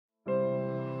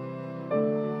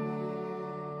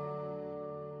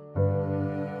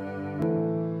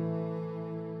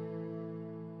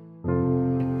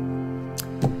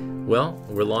Well,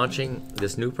 we're launching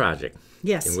this new project.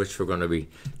 Yes. In which we're going to be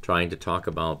trying to talk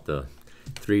about the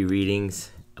 3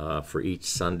 readings for each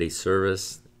Sunday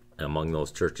service among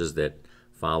those churches that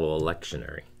follow a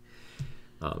lectionary.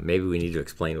 Maybe we need to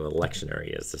explain what a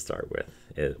lectionary is to start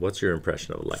with. What's your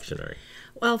impression of a lectionary?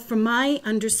 Well, from my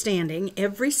understanding,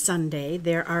 every Sunday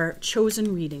there are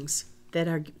chosen readings that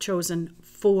are chosen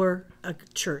for a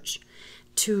church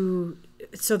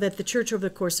so that the church over the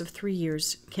course of 3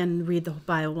 years can read the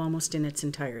Bible almost in its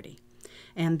entirety.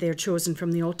 And they're chosen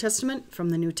from the Old Testament,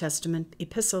 from the New Testament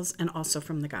epistles, and also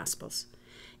from the Gospels.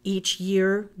 Each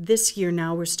year, this year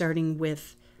now, we're starting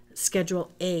with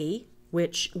Schedule A,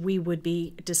 which we would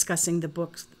be discussing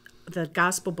the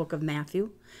Gospel book of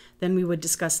Mathew. Then we would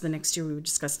discuss the next year, we would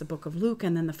discuss the book of Luke,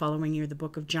 and then the following year, the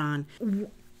book of John.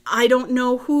 I don't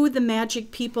know who the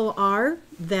magic people are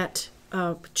that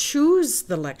choose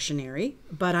the lectionary,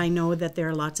 but I know that there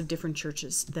are lots of different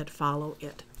churches that follow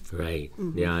it. Right.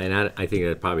 Mm-hmm. Yeah, and I think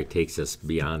that probably takes us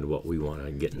beyond what we want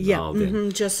to get involved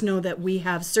in. Just know that we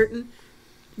have certain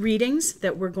readings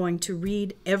that we're going to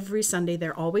read every Sunday.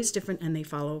 They're always different, and they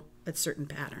follow a certain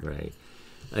pattern. Right.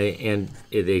 And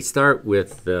they start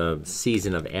with the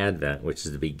season of Advent, which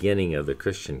is the beginning of the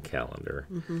Christian calendar,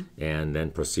 and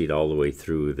then proceed all the way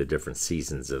through the different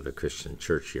seasons of the Christian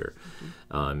church year.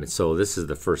 So this is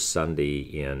the first Sunday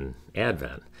in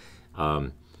Advent.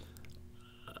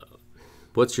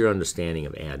 What's your understanding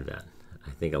of Advent?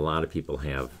 I think a lot of people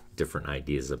have different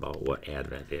ideas about what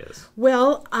Advent is.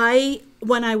 Well,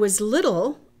 when I was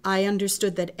little, I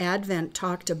understood that Advent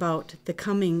talked about the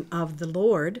coming of the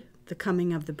Lord, the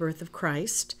coming of the birth of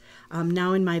Christ.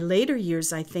 Now in my later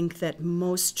years, I think that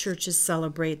most churches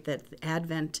celebrate that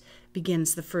Advent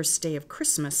begins the first day of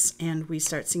Christmas, and we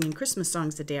start singing Christmas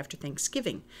songs the day after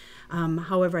Thanksgiving.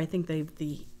 However, I think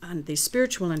the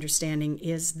spiritual understanding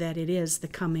is that it is the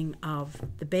coming of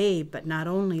the babe, but not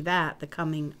only that, the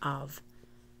coming of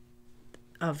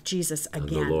Jesus again. Of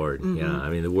the Lord, yeah. I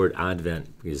mean, the word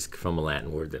Advent is from a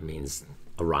Latin word that means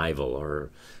arrival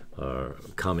or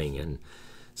coming, and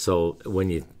so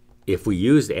if we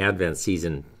use the Advent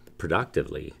season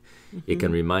productively, it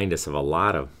can remind us of a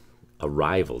lot of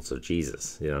arrivals of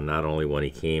Jesus. Not only when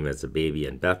he came as a baby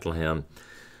in Bethlehem,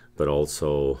 but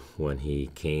also when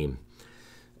he came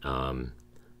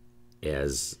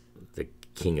as the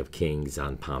King of Kings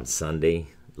on Palm Sunday,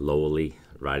 lowly,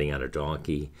 riding on a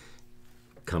donkey,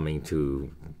 coming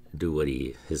to do what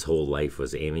his whole life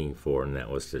was aiming for, and that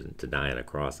was to die on a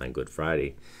cross on Good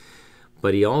Friday.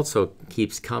 But he also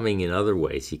keeps coming in other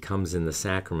ways. He comes in the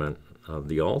sacrament of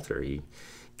the altar. He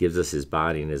gives us his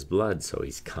body and his blood, so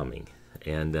he's coming.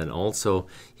 And then also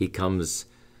he comes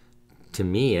to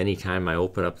me anytime I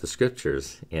open up the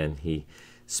scriptures, and he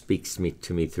speaks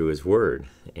to me through his word.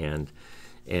 And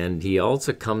he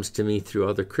also comes to me through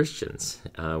other Christians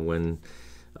when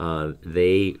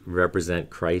they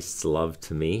represent Christ's love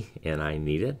to me, and I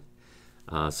need it.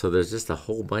 So there's just a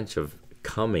whole bunch of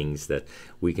comings that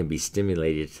we can be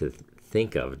stimulated to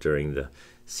think of during the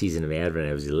season of Advent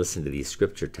as we listen to these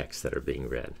scripture texts that are being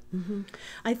read.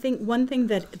 I think one thing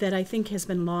that I think has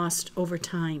been lost over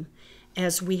time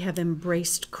as we have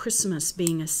embraced Christmas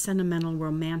being a sentimental,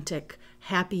 romantic,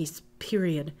 happy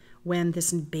period when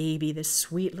this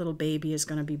sweet little baby is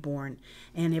going to be born,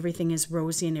 and everything is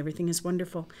rosy and everything is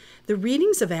wonderful. The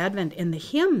readings of Advent and the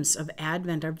hymns of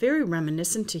Advent are very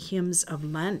reminiscent to hymns of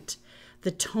Lent. The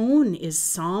tone is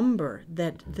somber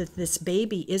that this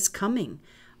baby is coming,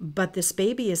 but this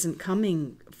baby isn't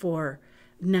coming for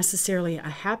necessarily a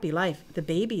happy life. The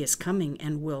baby is coming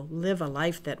and will live a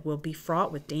life that will be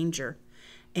fraught with danger.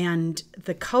 And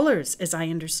the colors, as I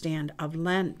understand, of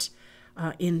Lent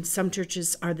in some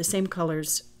churches are the same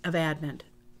colors of Advent.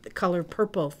 The color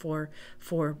purple for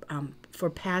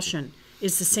Passion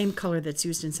is the same color that's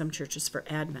used in some churches for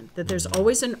Advent. That there's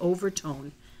always an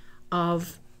overtone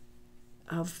of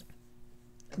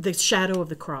the shadow of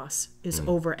the cross is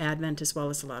over Advent as well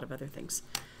as a lot of other things.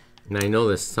 And I know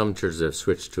that some churches have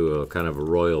switched to a kind of a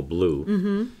royal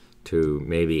blue to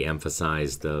maybe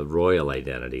emphasize the royal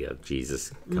identity of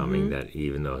Jesus coming, that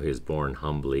even though he was born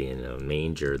humbly in a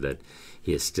manger, that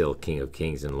he is still King of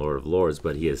Kings and Lord of Lords,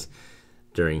 but he is,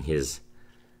 during his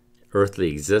earthly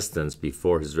existence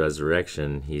before his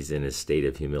resurrection, he's in a state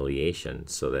of humiliation,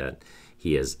 so that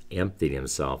he has emptied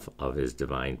himself of his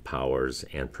divine powers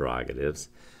and prerogatives,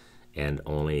 and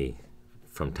only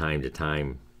from time to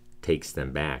time takes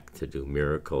them back to do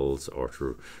miracles or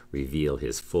to reveal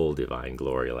his full divine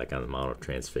glory, like on the Mount of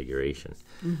Transfiguration.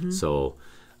 So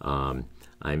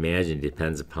I imagine it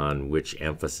depends upon which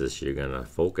emphasis you're going to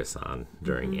focus on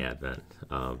during Advent.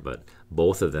 But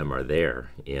both of them are there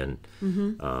in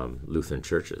Lutheran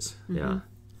churches. Yeah.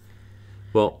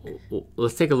 Well,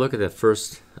 let's take a look at the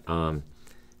first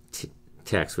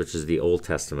text, which is the Old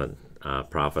Testament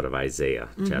prophet of Isaiah,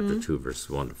 chapter 2, verses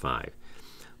 1 to 5.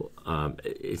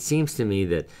 It seems to me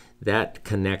that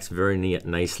connects very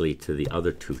nicely to the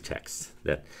other two texts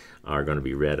that are going to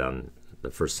be read on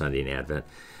the first Sunday in Advent,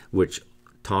 which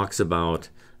talks about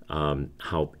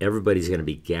how everybody's going to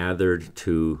be gathered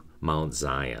to Mount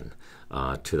Zion,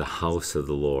 to the house of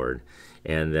the Lord,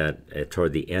 and that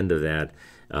toward the end of that,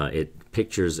 it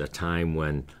pictures a time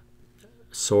when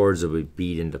swords will be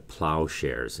beat into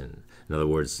plowshares. And in other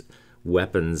words,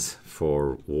 weapons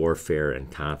for warfare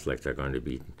and conflict are going to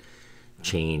be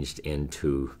changed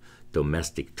into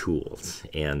domestic tools,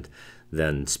 and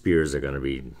then spears are going to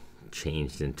be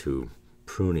changed into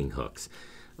pruning hooks.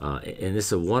 And this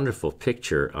is a wonderful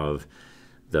picture of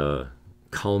the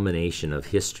culmination of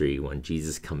history when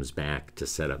Jesus comes back to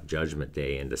set up Judgment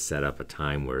Day and to set up a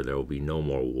time where there will be no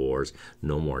more wars,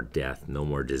 no more death, no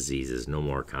more diseases, no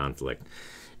more conflict,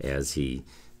 as he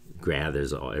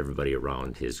gathers everybody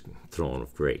around his throne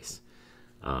of grace.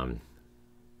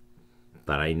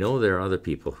 But I know there are other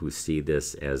people who see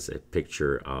this as a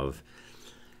picture of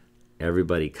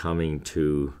everybody coming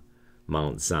to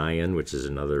Mount Zion, which is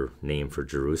another name for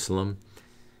Jerusalem.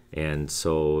 And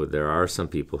so there are some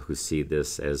people who see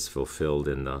this as fulfilled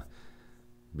in the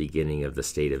beginning of the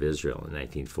State of Israel in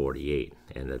 1948,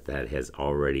 and that has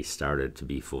already started to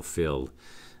be fulfilled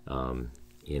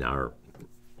in our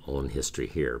own history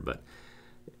here. But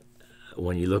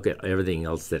when you look at everything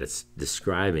else that it's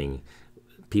describing,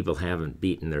 people haven't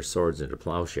beaten their swords into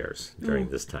plowshares during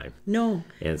this time. No.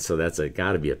 And so that's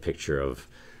got to be a picture of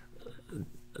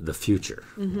the future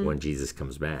when Jesus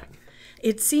comes back.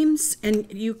 It seems, and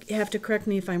you have to correct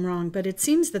me if I'm wrong, but it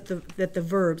seems that the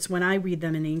verbs, when I read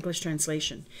them in the English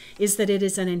translation, is that it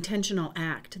is an intentional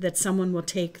act, that someone will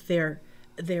take their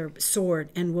sword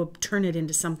and will turn it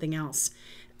into something else.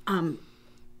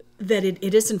 That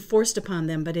it isn't forced upon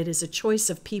them, but it is a choice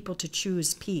of people to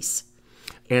choose peace.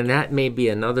 And that may be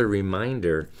another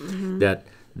reminder that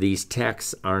these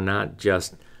texts are not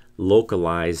just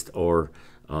localized or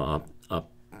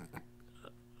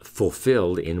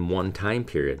fulfilled in one time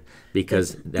period,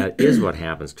 because that is what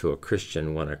happens to a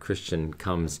Christian when a Christian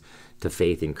comes to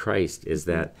faith in Christ, is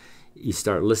that you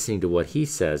start listening to what he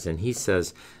says, and he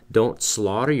says, don't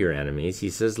slaughter your enemies. He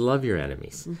says, love your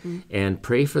enemies, and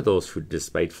pray for those who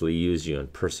despitefully use you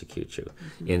and persecute you,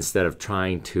 instead of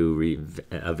trying to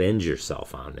avenge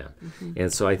yourself on them.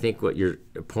 And so I think what you're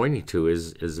pointing to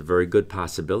is a very good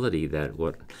possibility that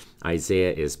what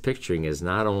Isaiah is picturing is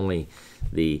not only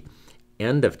the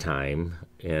end of time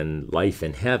and life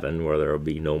in heaven, where there will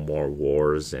be no more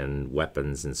wars and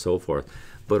weapons and so forth,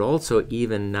 but also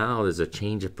even now there's a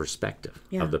change of perspective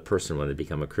of the person when they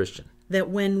become a Christian. That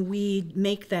when we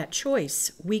make that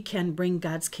choice, we can bring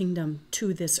God's kingdom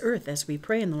to this earth, as we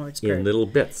pray in the Lord's Prayer. In little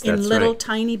bits, that's in little right.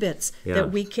 tiny bits,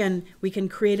 that we can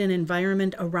create an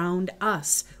environment around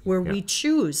us where we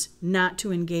choose not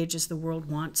to engage as the world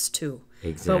wants to,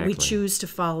 but we choose to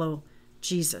follow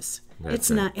Jesus.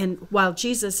 It's not, and while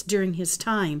Jesus during his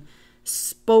time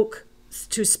spoke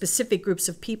to specific groups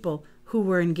of people who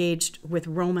were engaged with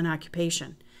Roman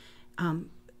occupation,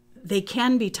 they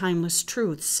can be timeless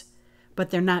truths,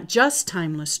 but they're not just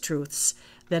timeless truths.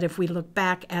 That if we look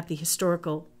back at the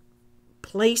historical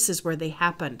places where they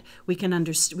happened, we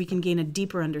can gain a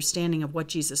deeper understanding of what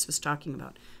Jesus was talking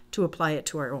about to apply it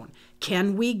to our own.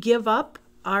 Can we give up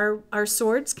our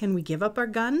swords? Can we give up our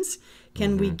guns?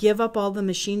 Can we give up all the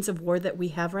machines of war that we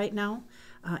have right now?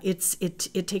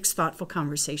 It takes thoughtful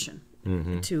conversation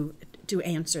to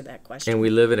answer that question. And we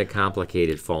live in a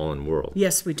complicated fallen world.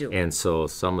 Yes, we do. And so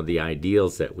some of the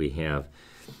ideals that we have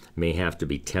may have to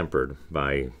be tempered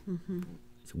by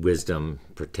wisdom,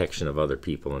 protection of other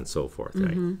people, and so forth.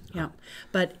 Right? Yeah.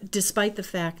 But despite the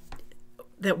fact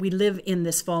that we live in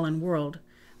this fallen world,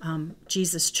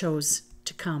 Jesus chose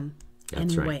to come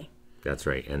anyway. Right. That's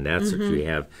right. And that's what we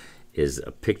have, is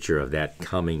a picture of that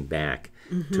coming back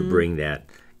to bring that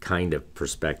kind of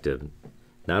perspective,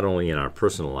 not only in our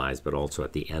personal lives, but also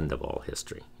at the end of all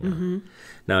history.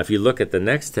 Now, if you look at the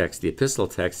next text, the epistle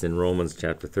text in Romans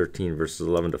chapter 13, verses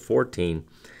 11 to 14,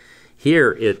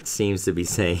 here it seems to be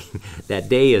saying that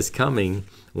day is coming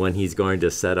when he's going to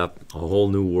set up a whole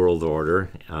new world order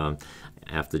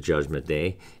after Judgment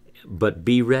Day, but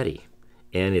be ready.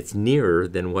 And it's nearer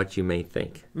than what you may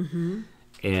think.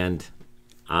 And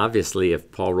obviously,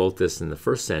 if Paul wrote this in the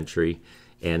 1st century,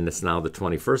 and it's now the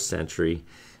 21st century,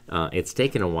 it's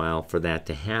taken a while for that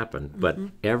to happen. But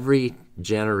every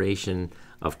generation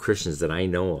of Christians that I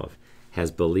know of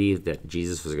has believed that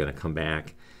Jesus was going to come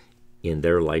back in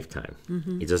their lifetime.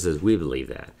 It just as we believe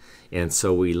that. And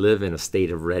so we live in a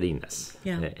state of readiness.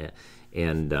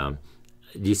 And do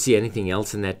you see anything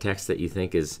else in that text that you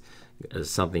think is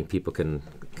something people can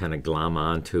kind of glom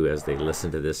onto as they listen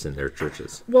to this in their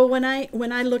churches? Well, when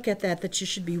I look at that you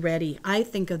should be ready, I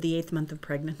think of the 8th month of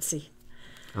pregnancy.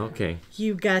 Okay.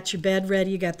 You got your bed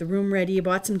ready, you got the room ready, you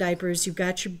bought some diapers, you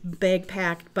got your bag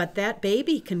packed, but that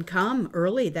baby can come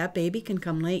early, that baby can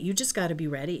come late. You just got to be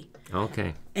ready.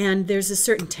 Okay. And there's a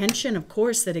certain tension, of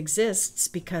course, that exists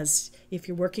because if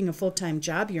you're working a full-time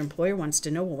job, your employer wants to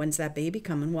know, well, when's that baby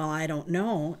coming? Well, I don't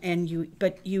know. And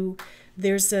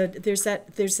there's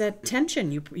that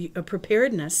tension, a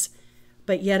preparedness,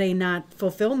 but yet a not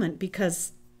fulfillment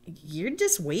because you're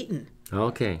just waiting.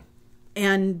 Okay.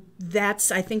 And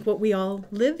that's, I think, what we all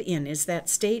live in is that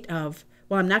state of,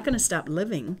 well, I'm not going to stop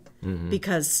living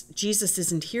because Jesus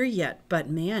isn't here yet. But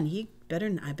man, I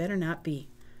better not be.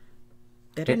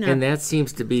 And that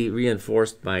seems to be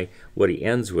reinforced by what he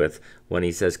ends with when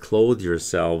he says, "Clothe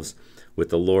yourselves with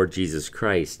the Lord Jesus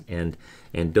Christ," and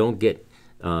don't get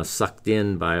sucked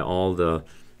in by all the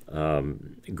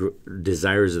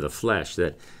desires of the flesh.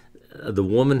 That the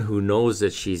woman who knows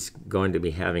that she's going to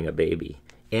be having a baby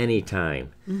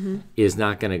anytime is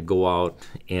not going to go out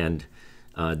and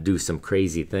do some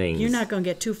crazy things. You're not going to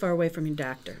get too far away from your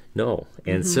doctor. No.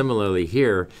 And similarly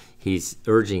here, he's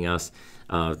urging us,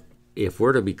 if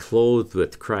we're to be clothed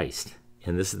with Christ,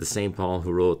 and this is the same Paul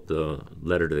who wrote the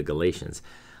letter to the Galatians,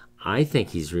 I think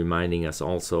he's reminding us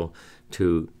also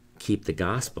to keep the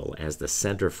gospel as the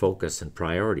center focus and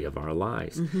priority of our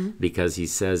lives. Because he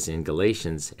says in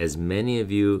Galatians, as many of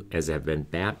you as have been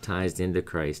baptized into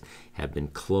Christ have been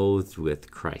clothed with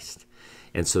Christ.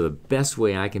 And so the best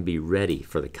way I can be ready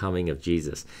for the coming of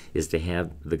Jesus is to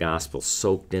have the gospel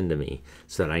soaked into me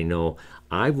so that I know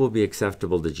I will be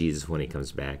acceptable to Jesus when he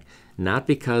comes back, not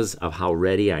because of how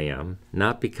ready I am,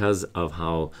 not because of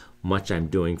how much I'm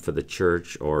doing for the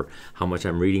church or how much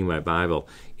I'm reading my Bible.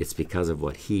 It's because of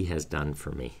what he has done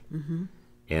for me.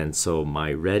 And so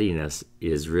my readiness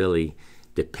is really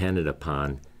dependent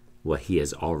upon what he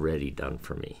has already done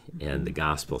for me. And the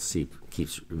gospel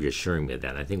keeps reassuring me of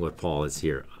that. I think what Paul is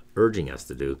here urging us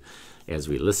to do as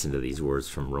we listen to these words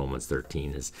from Romans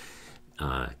 13 is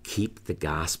keep the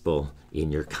gospel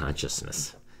in your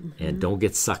consciousness. And don't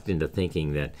get sucked into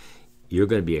thinking that you're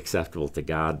going to be acceptable to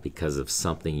God because of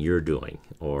something you're doing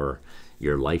or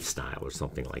your lifestyle or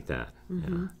something like that.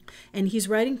 Yeah. And he's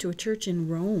writing to a church in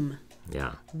Rome.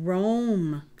 Yeah.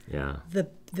 Rome. Yeah.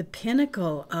 The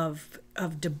pinnacle of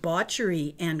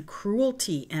debauchery and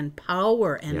cruelty and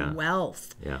power and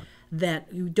wealth. Yeah. That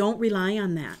you don't rely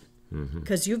on that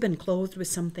because you've been clothed with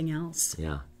something else.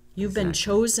 Yeah. You've been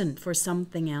chosen for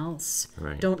something else.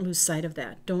 Right. Don't lose sight of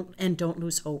that. Don't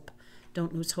lose hope.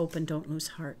 Don't lose hope and don't lose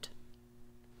heart.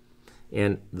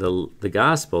 And the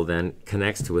gospel then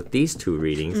connects with these two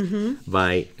readings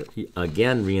by,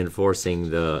 again, reinforcing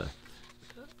the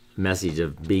message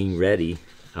of being ready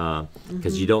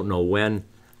because you don't know when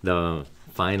the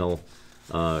final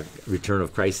return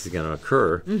of Christ is going to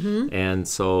occur. And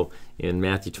so in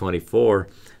Matthew 24,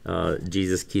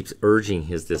 Jesus keeps urging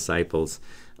his disciples,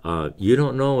 you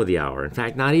don't know the hour. In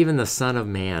fact, not even the Son of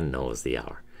Man knows the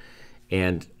hour.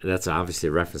 And that's obviously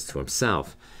a reference to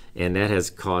himself. And that has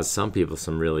caused some people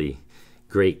some really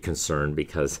great concern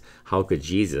because how could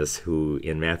Jesus, who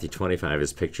in Matthew 25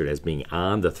 is pictured as being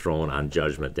on the throne on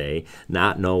Judgment Day,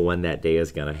 not know when that day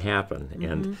is going to happen?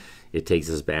 And it takes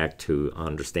us back to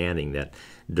understanding that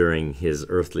during his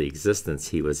earthly existence,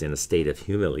 he was in a state of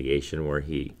humiliation where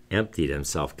he emptied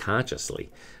himself consciously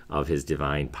of his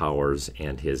divine powers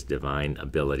and his divine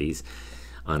abilities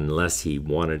unless he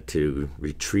wanted to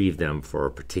retrieve them for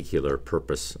a particular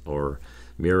purpose or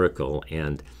miracle.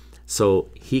 And so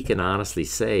he can honestly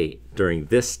say, during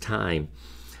this time,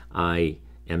 I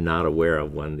am not aware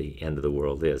of when the end of the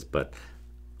world is, but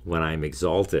when I'm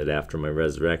exalted after my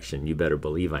resurrection, you better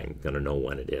believe I'm going to know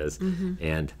when it is.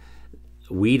 And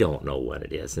we don't know when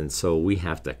it is. And so we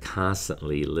have to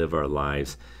constantly live our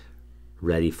lives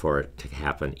ready for it to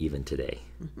happen even today.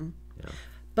 Yeah.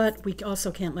 But we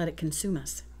also can't let it consume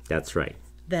us. That's right.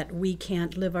 That we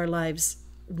can't live our lives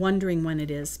wondering when it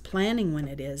is, planning when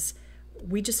it is.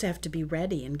 We just have to be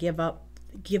ready and give up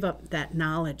that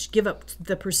knowledge, give up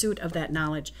the pursuit of that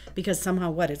knowledge, because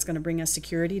somehow it's going to bring us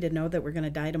security to know that we're going to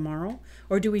die tomorrow?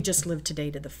 Or do we just live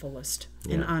today to the fullest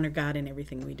and honor God in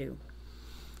everything we do?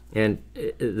 And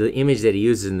the image that he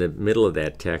uses in the middle of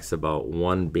that text about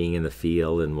one being in the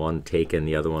field and one taken,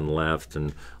 the other one left,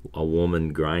 and a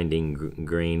woman grinding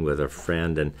grain with a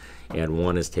friend, and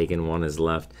one is taken, one is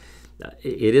left.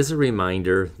 It is a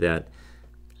reminder that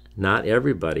not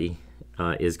everybody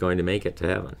is going to make it to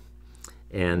heaven,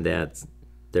 and that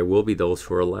there will be those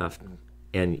who are left.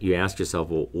 And you ask yourself,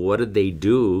 well, what did they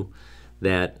do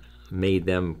that made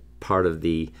them part of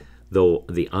the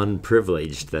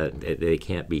unprivileged, that they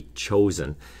can't be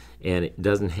chosen? And it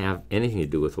doesn't have anything to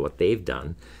do with what they've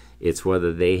done. It's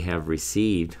whether they have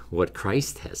received what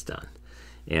Christ has done.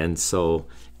 And so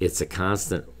it's a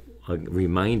constant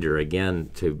reminder, again,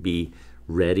 to be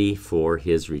ready for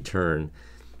his return,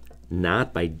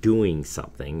 not by doing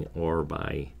something or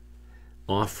by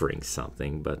offering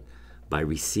something, but by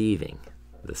receiving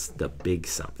the big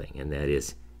something, and that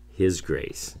is his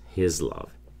grace, his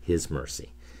love, his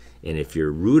mercy. And if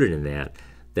you're rooted in that,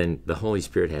 then the Holy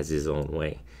Spirit has his own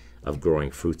way of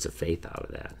growing fruits of faith out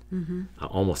of that,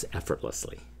 almost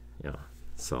effortlessly.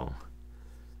 So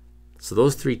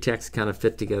those three texts kind of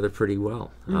fit together pretty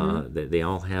well. They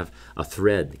all have a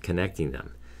thread connecting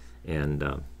them,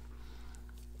 and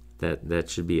that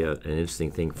should be an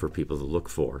interesting thing for people to look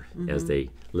for as they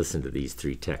listen to these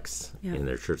three texts in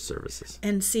their church services.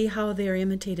 And see how they're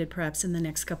imitated perhaps in the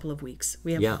next couple of weeks.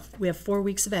 We have 4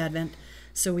 weeks of Advent,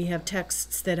 so we have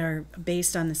texts that are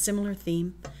based on the similar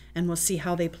theme, and we'll see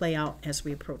how they play out as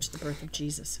we approach the birth of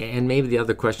Jesus. And maybe the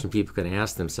other question people can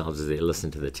ask themselves as they listen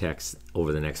to the text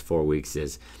over the next 4 weeks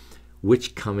is,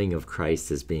 which coming of Christ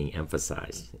is being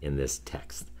emphasized in this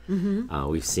text?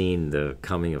 We've seen the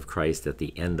coming of Christ at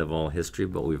the end of all history,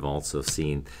 but we've also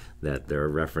seen that there are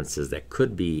references that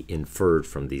could be inferred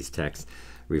from these texts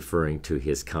referring to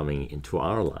his coming into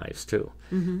our lives too,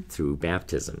 through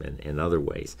baptism and other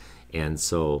ways. And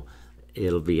so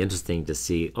it'll be interesting to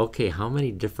see, okay, how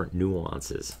many different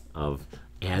nuances of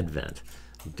Advent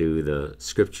do the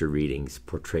scripture readings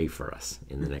portray for us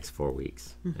in the next 4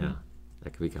 weeks? Yeah,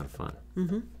 that could be kind of fun.